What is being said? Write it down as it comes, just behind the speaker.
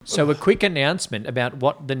So a quick announcement about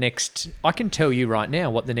what the next... I can tell you right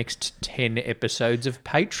now what the next 10 episodes of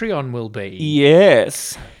Patreon will be.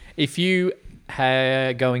 Yes. If you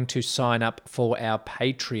are going to sign up for our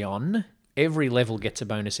Patreon, every level gets a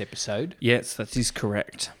bonus episode. Yes, that is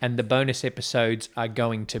correct. And the bonus episodes are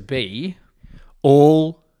going to be...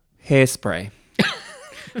 All Hairspray.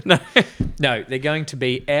 No, they're going to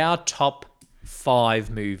be our top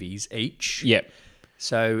 5 movies each. Yep.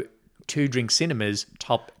 So, Two Drink Cinema's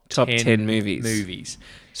top 10 movies.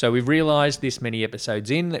 So, we've realised this many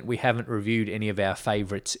episodes in that we haven't reviewed any of our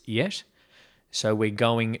favourites yet. So, we're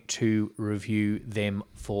going to review them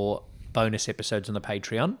for bonus episodes on the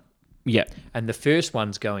Patreon. Yep. And the first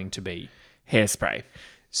one's going to be... Hairspray.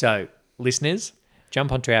 So, listeners,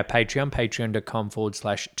 jump onto our Patreon,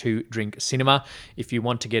 patreon.com/2drinkcinema, if you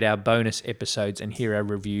want to get our bonus episodes and hear our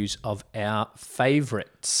reviews of our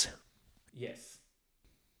favourites. Yes.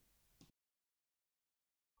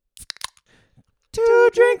 2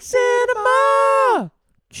 Drink Cinema!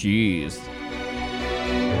 Cheers.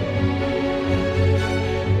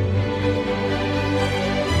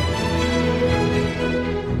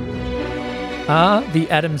 Are the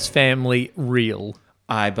Addams Family real?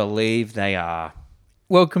 I believe they are.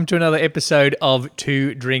 Welcome to another episode of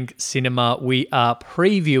Two Drink Cinema. We are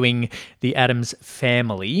previewing the Addams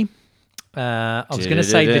Family. I was going to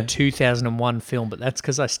say the 2001 film, but that's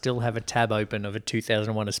because I still have a tab open of a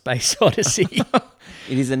 2001 A Space Odyssey.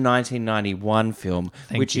 It is a 1991 film,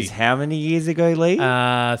 which you. is how many years ago, Lee?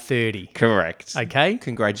 30. Correct. Okay.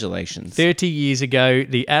 Congratulations. 30 years ago,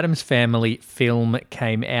 the Addams Family film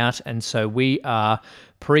came out, and so we are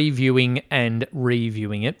previewing and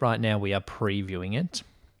reviewing it. Right now, we are previewing it.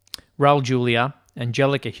 Raul Julia,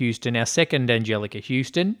 Angelica Houston, our second Angelica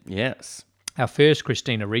Houston, Yes. our first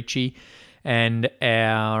Christina Ricci, and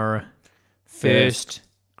our first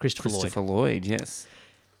Christopher Lloyd, yes.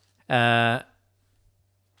 Lloyd.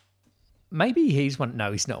 Maybe he's one.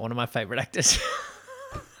 No, he's not one of my favourite actors.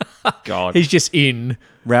 God. He's just in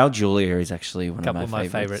Raul Julia is actually one a couple of my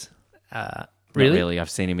favourite. favourites. Really? Not really. I've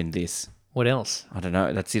seen him in this. What else? I don't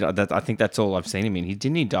know. That's it. I think that's all I've seen him in.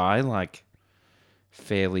 Didn't he die like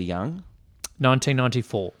fairly young?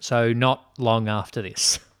 1994. So not long after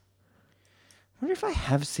this. I wonder if I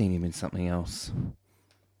have seen him in something else.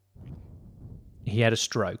 He had a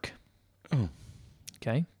stroke. Oh.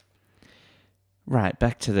 Okay. Right,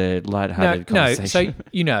 back to the lighthearted conversation.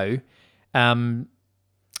 So,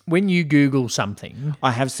 when you Google something... I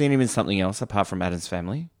have seen him in something else apart from Addams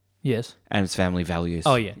Family. Yes. Addams Family Values.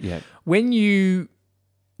 Oh, yeah. Yeah. When you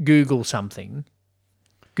Google something,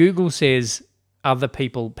 Google says other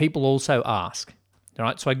people also ask. All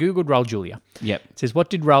right, so I Googled Raul Julia. Yep. It says, what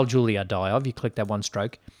did Raul Julia die of? You click that one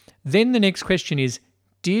stroke. Then the next question is,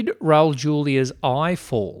 did Raul Julia's eye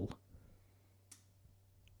fall?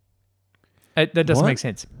 That doesn't What? make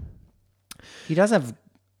sense. He does have...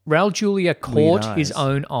 Raul Julia caught eyes. his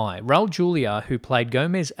own eye. Raul Julia, who played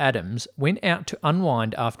Gomez Addams, went out to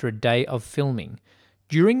unwind after a day of filming.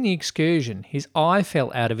 During the excursion, his eye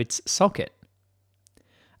fell out of its socket.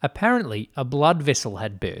 Apparently, a blood vessel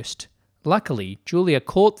had burst. Luckily, Julia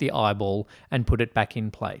caught the eyeball and put it back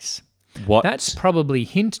in place. What? That's probably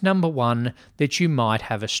hint number 1 that you might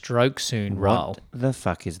have a stroke soon, Raul. What the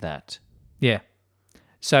fuck is that? Yeah.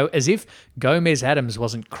 So, as if Gomez Addams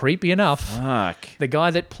wasn't creepy enough, Fuck. the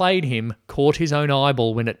guy that played him caught his own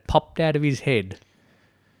eyeball when it popped out of his head.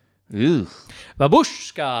 Ooh.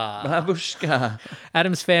 Babushka! Babushka.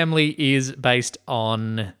 Addams Family is based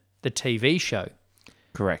on the TV show,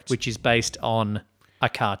 Correct. which is based on a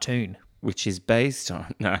cartoon. Which is based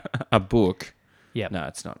on a book. Yeah. No,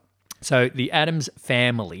 it's not. So the Addams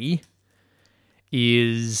Family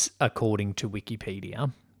is, according to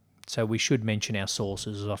Wikipedia, so we should mention our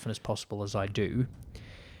sources as often as possible, as I do,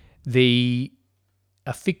 a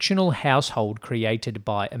fictional household created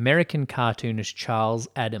by American cartoonist Charles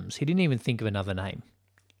Addams. He didn't even think of another name.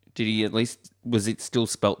 Did he at least... Was it still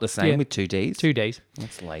spelt the same Yeah. with 2 Ds? 2 Ds.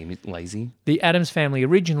 That's lazy. The Addams Family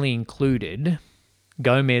originally included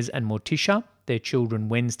Gomez and Morticia, their children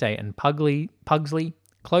Wednesday and Pugsley,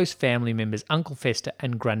 close family members Uncle Fester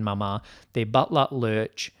and Grandmama, their butler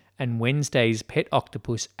Lurch, and Wednesday's pet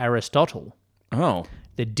octopus Aristotle. Oh.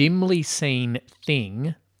 The dimly seen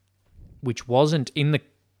thing, which wasn't in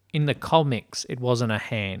the comics, it wasn't a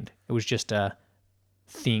hand. It was just a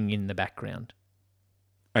thing in the background.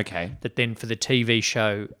 Okay. That then for the TV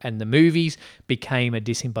show and the movies became a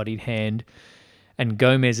disembodied hand. And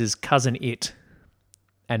Gomez's cousin It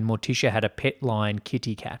and Morticia had a pet lion,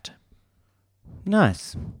 Kitty Cat.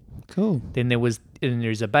 Nice. Cool. Then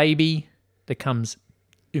there's a baby that comes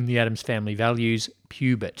in the Addams Family Values,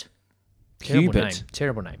 Pubert. Terrible Pubert. name.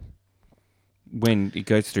 Terrible name. When it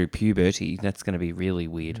goes through puberty, that's going to be really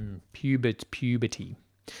weird. Puberty.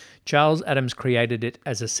 Charles Adams created it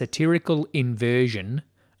as a satirical inversion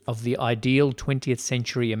of the ideal 20th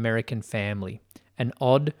century American family, an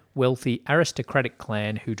odd, wealthy, aristocratic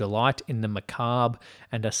clan who delight in the macabre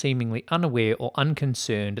and are seemingly unaware or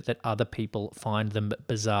unconcerned that other people find them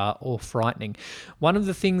bizarre or frightening. One of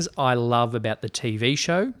the things I love about the TV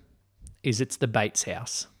show is it's the Bates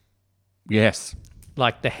house. Yes.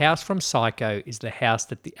 Like the house from Psycho is the house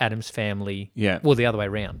that the Addams family... Yeah. Well, the other way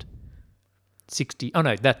around. 60... Oh,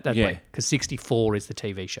 no, that Yeah. way. Because 64 is the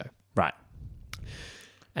TV show. Right.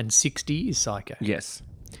 And 60 is Psycho. Yes.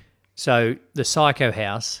 So the Psycho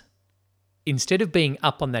house, instead of being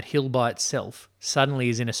up on that hill by itself, suddenly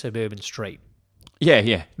is in a suburban street. Yeah,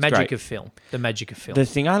 yeah. It's Magic great. of film. The magic of film. The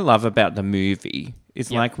thing I love about the movie is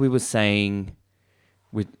Yep. like we were saying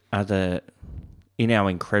with other... In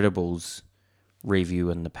our Incredibles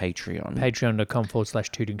review and the Patreon.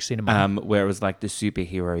 Patreon.com/Tooting Cinema. Where it was like the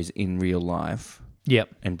superheroes in real life Yep.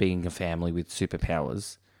 and being a family with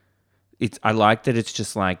superpowers. I like that it's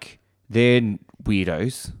just like they're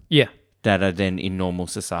weirdos Yeah. that are then in normal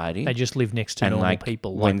society. They just live next to And normal like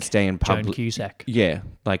people. Wednesday and Joan Pugsley. Cusack. Yeah,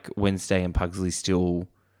 like Wednesday and Pugsley still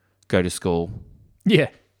go to school, Yeah.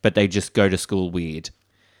 but they just go to school weird.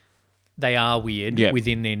 They are weird Yeah.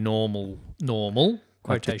 within their normal,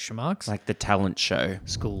 quotation marks, Like the talent show.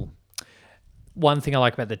 school. One thing I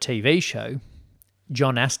like about the TV show,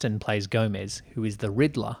 John Aston plays Gomez, who is the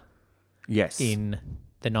Riddler Yes. in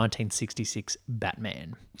the 1966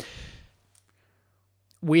 Batman.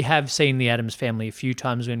 We have seen the Addams Family a few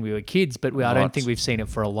times when we were kids, but I don't Lots. think we've seen it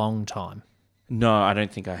for a long time. No, I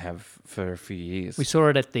don't think I have for a few years. We saw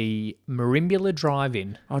it at the Marimbula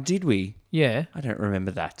Drive-In. Oh, did we? Yeah, I don't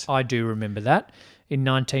remember that. I do remember that, in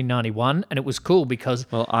 1991, and it was cool because,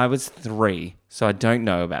 Well, I was 3, so I don't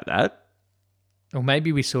know about that. or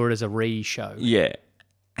maybe we saw it as a re-show. Yeah.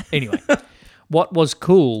 Anyway, what was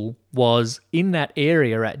cool was in that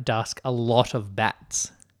area at dusk, a lot of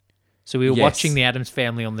bats. So we were Yes. watching the Addams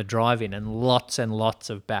Family on the drive-in and lots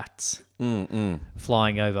of bats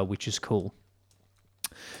flying over, which is cool.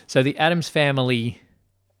 So the Addams Family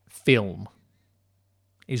film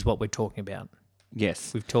is what we're talking about.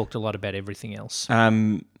 Yes. We've talked a lot about everything else.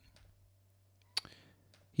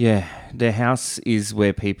 Yeah, their house is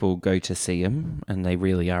where people go to see them, and they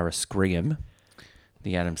really are a scream.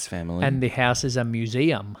 The Addams Family. And the house is a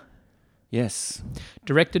museum. yes.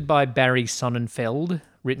 Directed by Barry Sonnenfeld,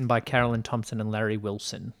 written by Carolyn Thompson and Larry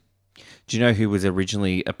Wilson. Do you know who was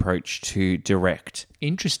originally approached to direct?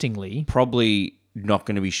 Interestingly, Probably not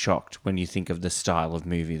going to be shocked when you think of the style of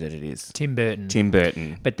movie that it is. Tim Burton. Tim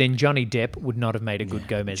Burton. But then Johnny Depp would not have made a good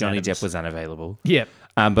Gomez Johnny Addams. Depp was unavailable. Yeah.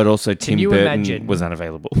 But also Tim you Burton imagine- was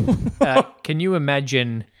unavailable. Can you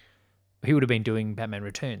imagine he would have been doing Batman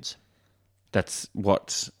Returns? That's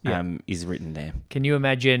what Yeah. is written there. Can you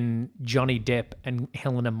imagine Johnny Depp and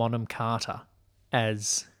Helena Bonham Carter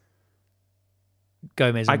as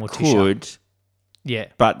Gomez I and Morticia? could, Yeah.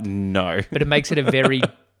 but no. But it makes it a very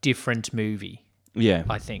different movie, Yeah.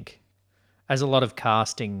 I think, as a lot of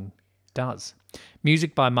casting does.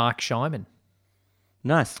 Music by Mark Shyman.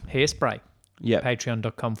 Nice. Hairspray. Yeah.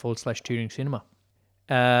 Patreon.com/Tooting Cinema.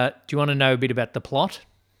 Do you want to know a bit about the plot?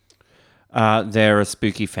 They're a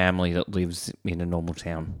spooky family that lives in a normal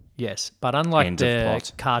town. Yes, but unlike End of the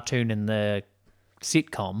plot. cartoon and the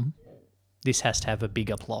sitcom, this has to have a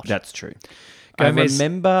bigger plot. That's true. Gomez- I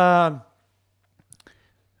remember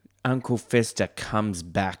Uncle Fester comes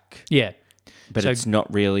back, Yeah. but So- it's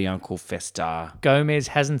not really Uncle Fester. Gomez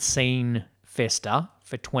hasn't seen Fester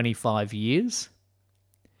for 25 years.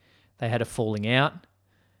 They had a falling out.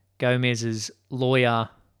 Gomez's lawyer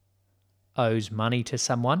owes money to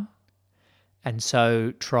someone and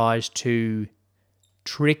so tries to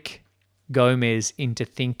trick Gomez into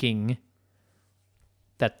thinking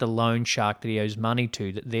that the loan shark that he owes money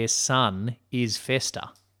to, that their son is Fester.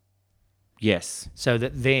 Yes. So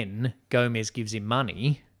that then Gomez gives him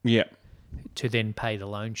money Yeah. to then pay the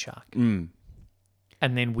loan shark. And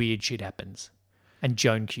then weird shit happens. And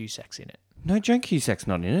Joan Cusack's in it. No, Joan Cusack's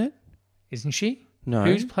not in it. Isn't she? No.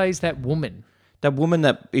 Who plays that woman? That woman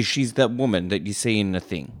she's that woman that you see in the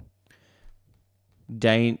thing.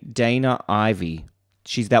 Dana Ivy.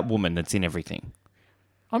 She's that woman that's in everything.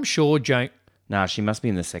 I'm sure Joan... Nah, she must be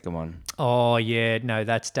in the second one. Oh, yeah. No,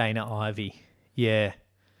 that's Dana Ivy. Yeah.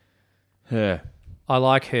 Her. I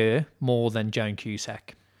like her more than Joan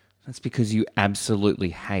Cusack. That's because you absolutely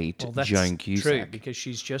hate Well, that's Joan Cusack. true, because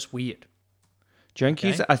she's just weird. Joan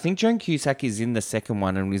Cusack. I think Joan Cusack is in the second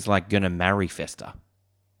one and is like gonna marry Fester.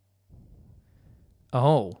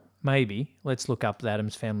 Oh, Maybe. Let's look up the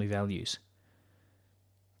Addams Family Values.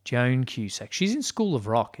 Joan Cusack. She's in School of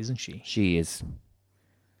Rock, isn't she? She is.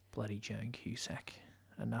 Bloody Joan Cusack.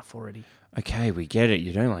 Enough already. Okay, we get it.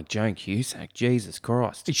 You don't like Joan Cusack. Jesus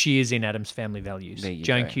Christ. She is in Addams Family Values. There you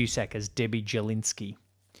Joan go. Cusack as Debbie Jelinski.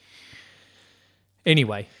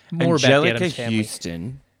 Anyway, more about the Angelica Addams Family.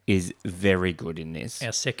 Houston is very good in this.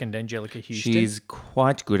 Our second Angelica Houston. She's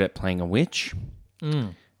quite good at playing a witch.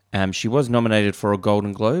 She was nominated for a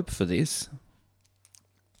Golden Globe for this,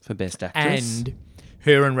 for Best Actress. And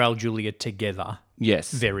her and Raul Julia together.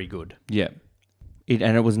 Yes. Very good. Yeah.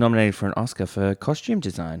 And it was nominated for an Oscar for costume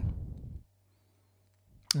design.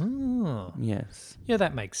 Oh. Yes. Yeah,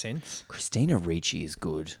 that makes sense. Christina Ricci is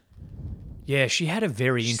good. Yeah, she had a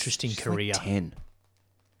very interesting She's career. Like 10.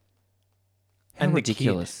 How And the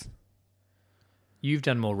ridiculous. You've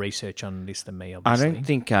done more research on this than me, I obviously. don't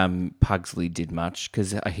think Pugsley did much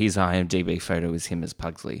because his IMDb photo is him as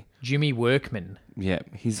Pugsley. Jimmy Workman. Yeah.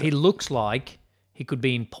 He looks like he could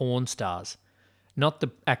be in Porn Stars. Not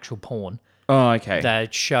the actual porn. Oh, okay.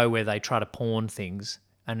 That show where they try to pawn things.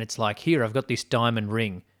 And it's like, here, I've got this diamond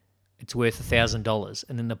ring. It's worth $1,000.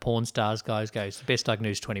 And then the Porn Stars guys goes, the best I can do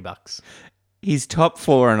is $20. He's top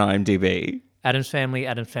 4 on IMDb. Adam's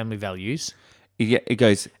Family Values. Yeah, it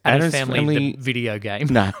goes Adam's Family, the video game.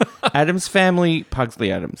 No. Adam's Family,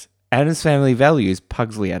 Pugsley Adams. Adam's Family Values,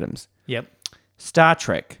 Pugsley Adams. Yep. Star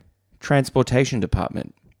Trek, Transportation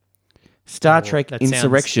Department. Star Trek that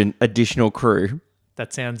Insurrection, Additional Crew.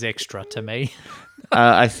 That sounds extra to me.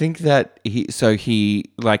 I think that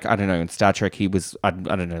I don't know, in Star Trek he was, I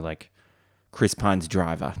don't know, like Chris Pine's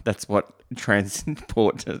driver. That's what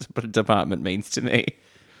Transport Department means to me.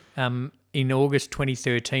 In August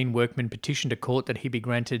 2013, Workman petitioned a court that he be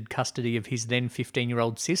granted custody of his then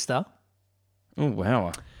 15-year-old sister, Oh,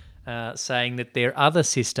 wow. saying that their other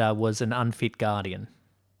sister was an unfit guardian.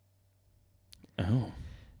 Oh.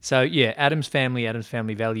 So, yeah, Adam's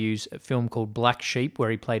Family Values, a film called Black Sheep, where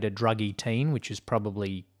he played a druggy teen, which is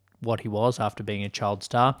probably what he was after being a child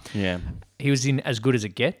star. Yeah. He was in As Good as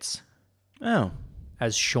It Gets, Oh.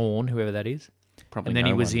 as Sean, whoever that is. Probably And then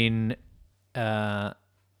he no was one. in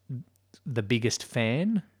The Biggest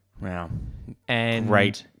Fan Wow. and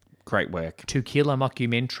Great work. To Kill a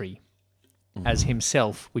Mockumentary as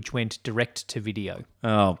himself, which went direct to video.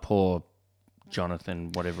 Oh, poor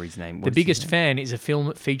Jonathan, whatever his name was. The Biggest Fan is a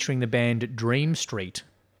film featuring the band Dream Street,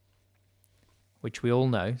 which we all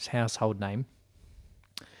know is a household name.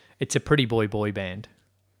 It's a pretty boy band,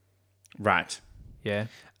 Right. yeah,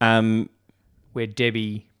 where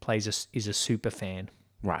Debbie is a super fan.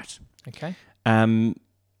 Right. Okay. It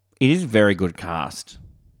is a very good cast.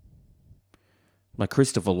 Like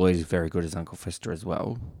Christopher Lloyd is very good as Uncle Fester as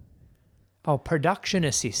well. Oh, production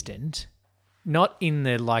assistant, not in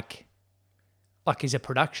the like he's a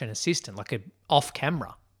production assistant, like a off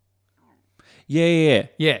camera. Yeah.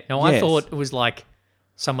 Yeah. No, I Yes. thought it was like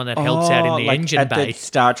someone that helps out in the like engine at bay. The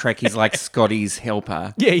Star Trek, he's like Scotty's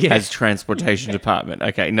helper. Yeah. As transportation department.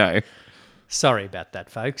 Okay, no. Sorry about that,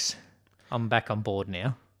 folks. I'm back on board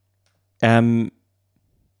now.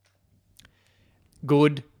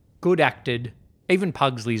 Good acted. Even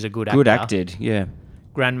Pugsley's a good actor. Good acted, yeah.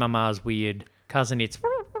 Grandmama's weird. Cousin, it's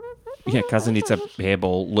Yeah, Cousin It's a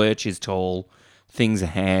hairball. Lurch is tall. Thing's a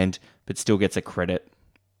hand, but still gets a credit.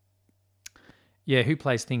 yeah. Who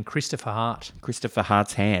plays Thing? Christopher Hart. Christopher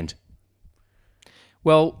Hart's hand.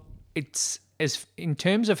 Well, it's as in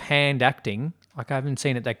terms of hand acting. Like I haven't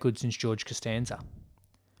seen it that good since George Costanza,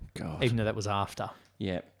 God. even though that was after.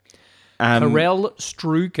 Yeah. Karel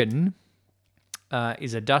Struiken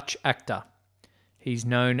is a Dutch actor. He's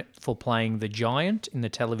known for playing the Giant in the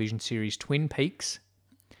television series Twin Peaks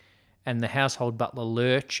and the household butler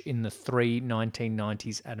Lurch in the 3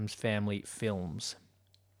 1990s Addams Family films.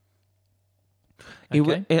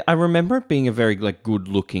 Okay. I remember it being a very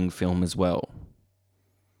good-looking film as well.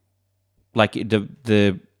 Like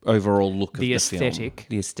the overall look The of aesthetic. the film,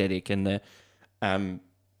 the aesthetic, and the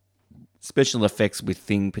special effects with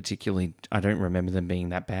Thing particularly. I don't remember them being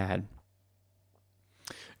that bad.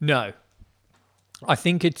 No. I don't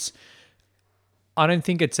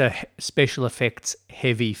think it's a special effects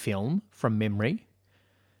heavy film from memory.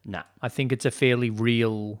 No. I think it's a fairly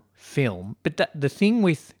real film. But the thing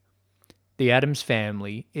with the Addams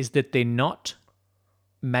Family is that they're not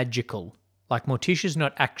magical. Like Morticia's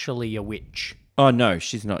not actually a witch. Oh no,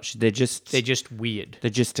 she's not. They're just weird.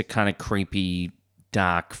 They're just a kind of creepy,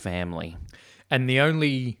 dark family. And the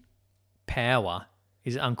only power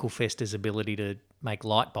is Uncle Fester's ability to make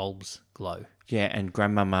light bulbs glow. Yeah, and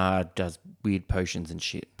Grandmama does weird potions and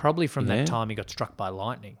shit. Probably from Yeah. that time he got struck by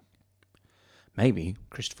lightning. Maybe.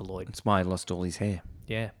 Christopher Lloyd. That's why he lost all his hair.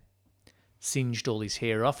 Yeah. singed all his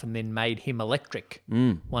hair off and then made him electric.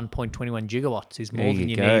 1.21 gigawatts is more There than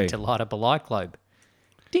you you go. need to light up a light globe.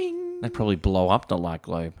 Ding! They'd probably blow up the light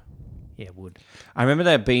globe. Yeah, it would. I remember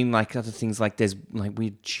there being like other things like there's like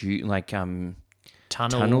weird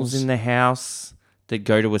tunnels in the house that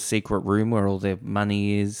go to a secret room where all their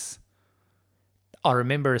money is. I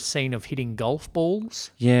remember a scene of hitting golf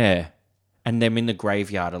balls. Yeah. And them in the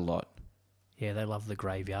graveyard a lot. Yeah, they love the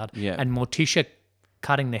graveyard. Yeah. And Morticia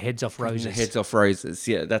cutting the heads off roses. The heads off roses.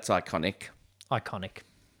 Yeah, that's iconic. Iconic.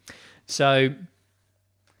 So,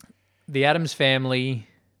 the Addams Family,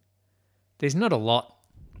 there's not a lot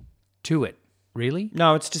to it, really.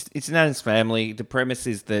 No, it's an Addams Family. The premise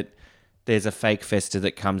is that there's a fake Fester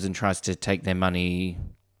that comes and tries to take their money,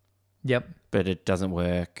 Yep. but it doesn't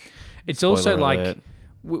work. It's Spoiler also like alert.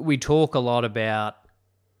 we talk a lot about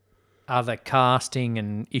other casting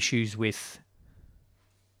and issues with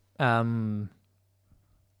like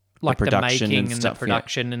the production making and and stuff, the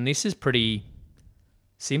production, and this is pretty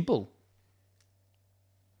simple,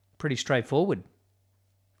 pretty straightforward.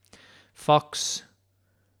 Fox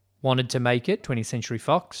wanted to make it, 20th Century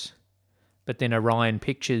Fox, but then Orion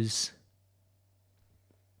Pictures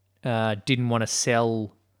didn't want to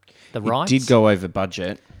sell the rights. It did go over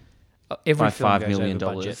budget Every by film $5 goes million.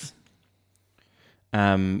 over budget.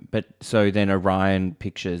 But so then Orion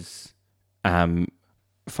Pictures,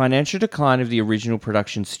 financial decline of the original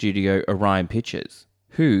production studio Orion Pictures,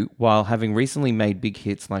 who, while having recently made big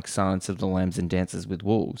hits like Silence of the Lambs and Dances with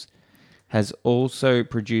Wolves, has also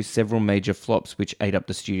produced several major flops which ate up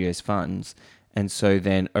the studio's funds. And so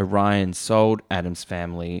then Orion sold Addams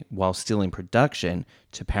Family while still in production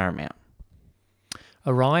to Paramount.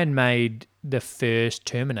 Orion made the first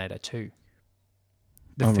Terminator too.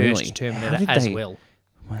 The Oh, first really? How Terminator did as they- well.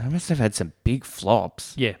 Well, they must have had some big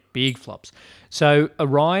flops. Yeah, big flops. So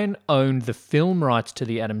Orion owned the film rights to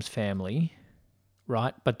the Addams Family,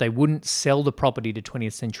 right? But they wouldn't sell the property to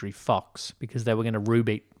 20th Century Fox because they were going to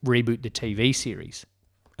reboot the TV series.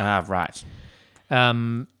 Ah, right.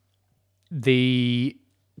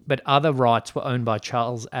 But other rights were owned by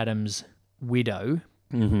Charles Addams' widow.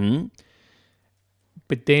 Mm-hmm.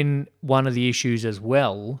 But then one of the issues as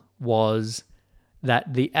well was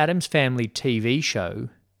that the Addams Family TV show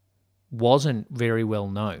wasn't very well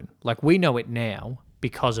known. Like, we know it now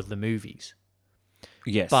because of the movies.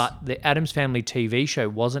 Yes. But the Addams Family TV show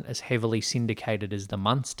wasn't as heavily syndicated as The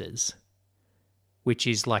Munsters, which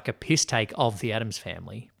is like a piss take of the Addams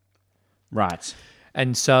Family. Right.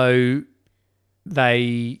 And so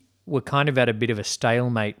they were kind of at a bit of a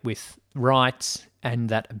stalemate with rights and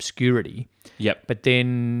that obscurity. Yep. But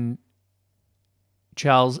then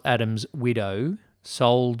Charles Addams' widow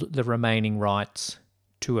sold the remaining rights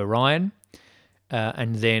to Orion,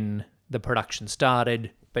 and then the production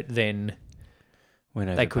started, but then Went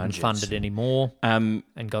over they couldn't budget. fund it anymore and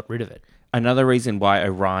got rid of it. Another reason why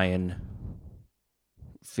Orion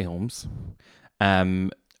Films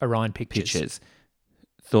Orion Pictures.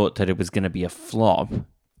 thought that it was going to be a flop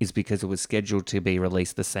is because it was scheduled to be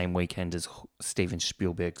released the same weekend as Steven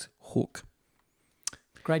Spielberg's Hook.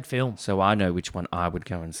 Great film. So I know which one I would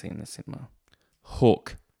go and see in the cinema.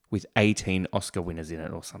 Hook, with 18 Oscar winners in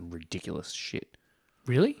it or some ridiculous shit.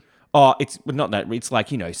 Really? Oh, it's not that. It's like,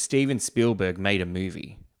 Steven Spielberg made a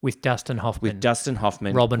movie. With Dustin Hoffman. With Dustin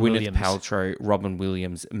Hoffman, Robin Gwyneth Williams. Paltrow, Robin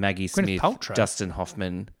Williams, Maggie Gwyneth Smith, Paltrow? Dustin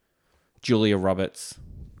Hoffman, Julia Roberts.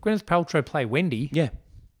 Gwyneth Paltrow play Wendy. Yeah.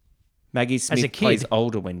 Maggie a Smith kid. plays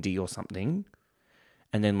older Wendy or something.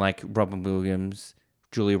 And then like Robin Williams,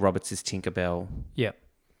 Julia Roberts is Tinkerbell. Yeah,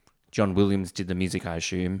 John Williams did the music, I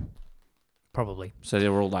assume. probably. So they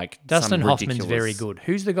were all like Dustin some Hoffman's ridiculous- very good.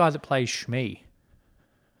 Who's the guy that plays Shmi?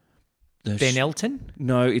 The Ben Elton?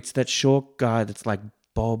 No, it's that short guy that's like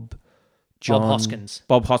Bob Hoskins.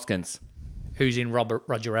 Bob Hoskins. Who's in Roger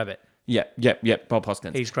Rabbit? Yeah, Bob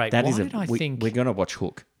Hoskins. He's great. That Why is did I think- we're going to watch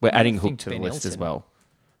Hook. We're Why did I adding Hook think to the Ben list as Elton? well.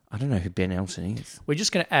 I don't know who Ben Elton is. We're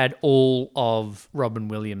just going to add all of Robin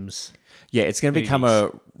Williams. Yeah, it's going to become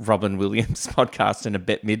a Robin Williams podcast and a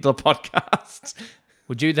Bette Midler podcast.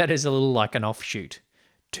 We'll do that as a little like an offshoot.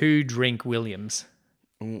 2 Drink Williams.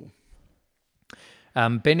 Ben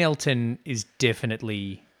Elton is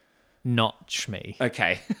definitely not Shmi.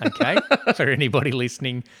 Okay. Okay? For anybody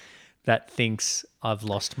listening that thinks I've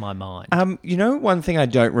lost my mind. One thing I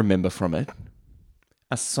don't remember from it?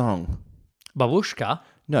 A song. Babushka.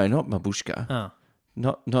 No, not Babushka. Oh.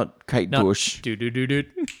 Not Kate Bush. Do.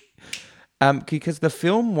 Because the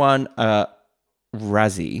film won a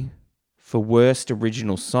Razzie for Worst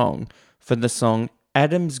Original Song for the song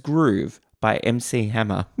Adam's Groove by MC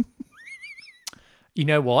Hammer. You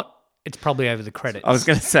know what? It's probably over the credits. I was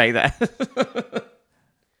going to say that.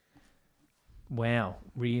 Wow,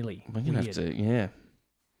 really? We're going to have to, yeah.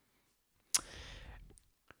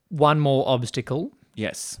 One more obstacle.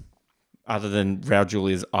 Yes. Other than Raul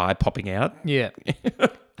Julia's eye popping out. Yeah.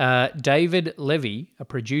 David Levy, a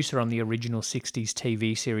producer on the original 60s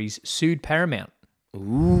TV series, sued Paramount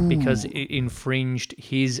because it infringed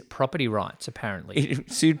his property rights, apparently.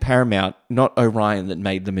 It sued Paramount, not Orion, that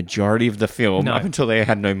made the majority of the film up until they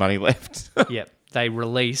had no money left. Yep. They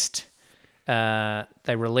released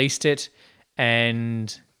it,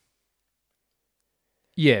 and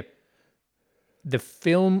yeah, the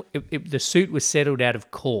film, the suit was settled out of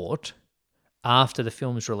court after the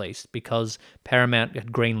film was released because Paramount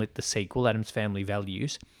had greenlit the sequel, Addams Family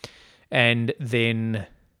Values, and then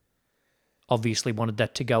obviously wanted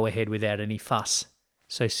that to go ahead without any fuss,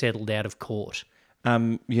 so settled out of court.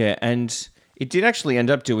 Yeah, and it did actually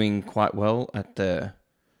end up doing quite well at the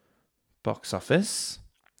box office.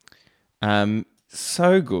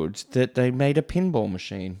 So good that they made a pinball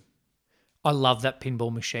machine. I love that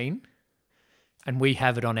pinball machine, and we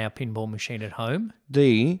have it on our pinball machine at home.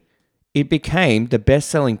 It became the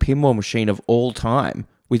best-selling pinball machine of all time,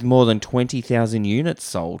 with more than 20,000 units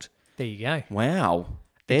sold. There you go. Wow.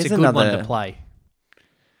 It's a good one to play.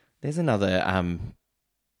 There's another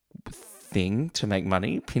thing to make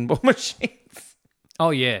money, pinball machines.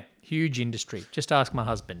 Oh, yeah. Huge industry. Just ask my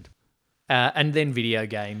husband. And then video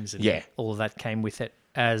games and all of that came with it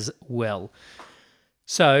as well.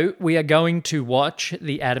 So we are going to watch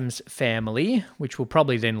The Addams Family, which will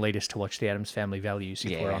probably then lead us to watch The Addams Family Values,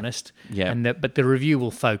 if we're honest. Yeah. But the review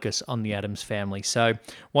will focus on The Addams Family. So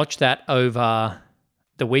watch that over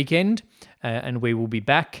the weekend, and we will be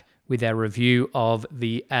back with our review of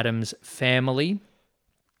The Addams Family.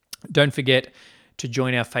 Don't forget to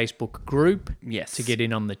join our Facebook group to get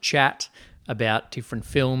in on the chat about different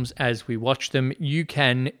films as we watch them. You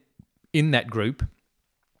can, in that group,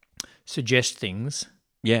 suggest things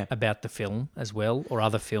about the film as well, or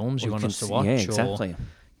other films you want us to watch. Yeah, exactly. Or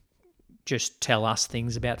just tell us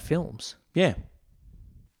things about films. Yeah.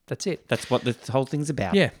 That's it. That's what the whole thing's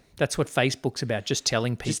about. Yeah, that's what Facebook's about, just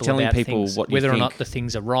telling people about things, what you whether think, or not the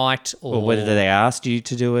things are right, or whether they asked you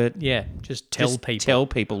to do it. Yeah, just tell people. Tell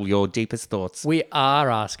people your deepest thoughts. We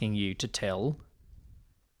are asking you to tell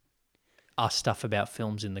us stuff about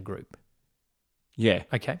films in the group. Yeah.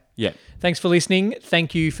 Okay. Yeah. Thanks for listening.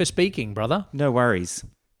 Thank you for speaking, brother. No worries.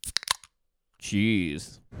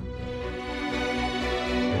 Cheers.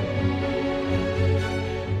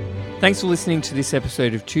 Thanks for listening to this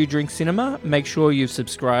episode of Two Drink Cinema. Make sure you've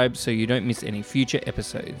subscribed so you don't miss any future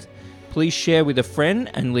episodes. Please share with a friend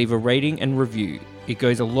and leave a rating and review. It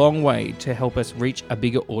goes a long way to help us reach a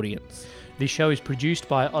bigger audience. This show is produced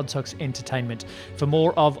by Odd Socks Entertainment. For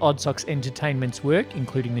more of Odd Socks Entertainment's work,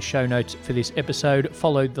 including the show notes for this episode,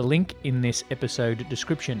 follow the link in this episode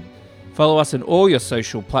description. Follow us on all your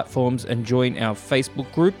social platforms and join our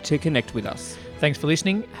Facebook group to connect with us. Thanks for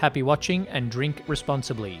listening, happy watching, and drink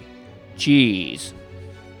responsibly. Cheers.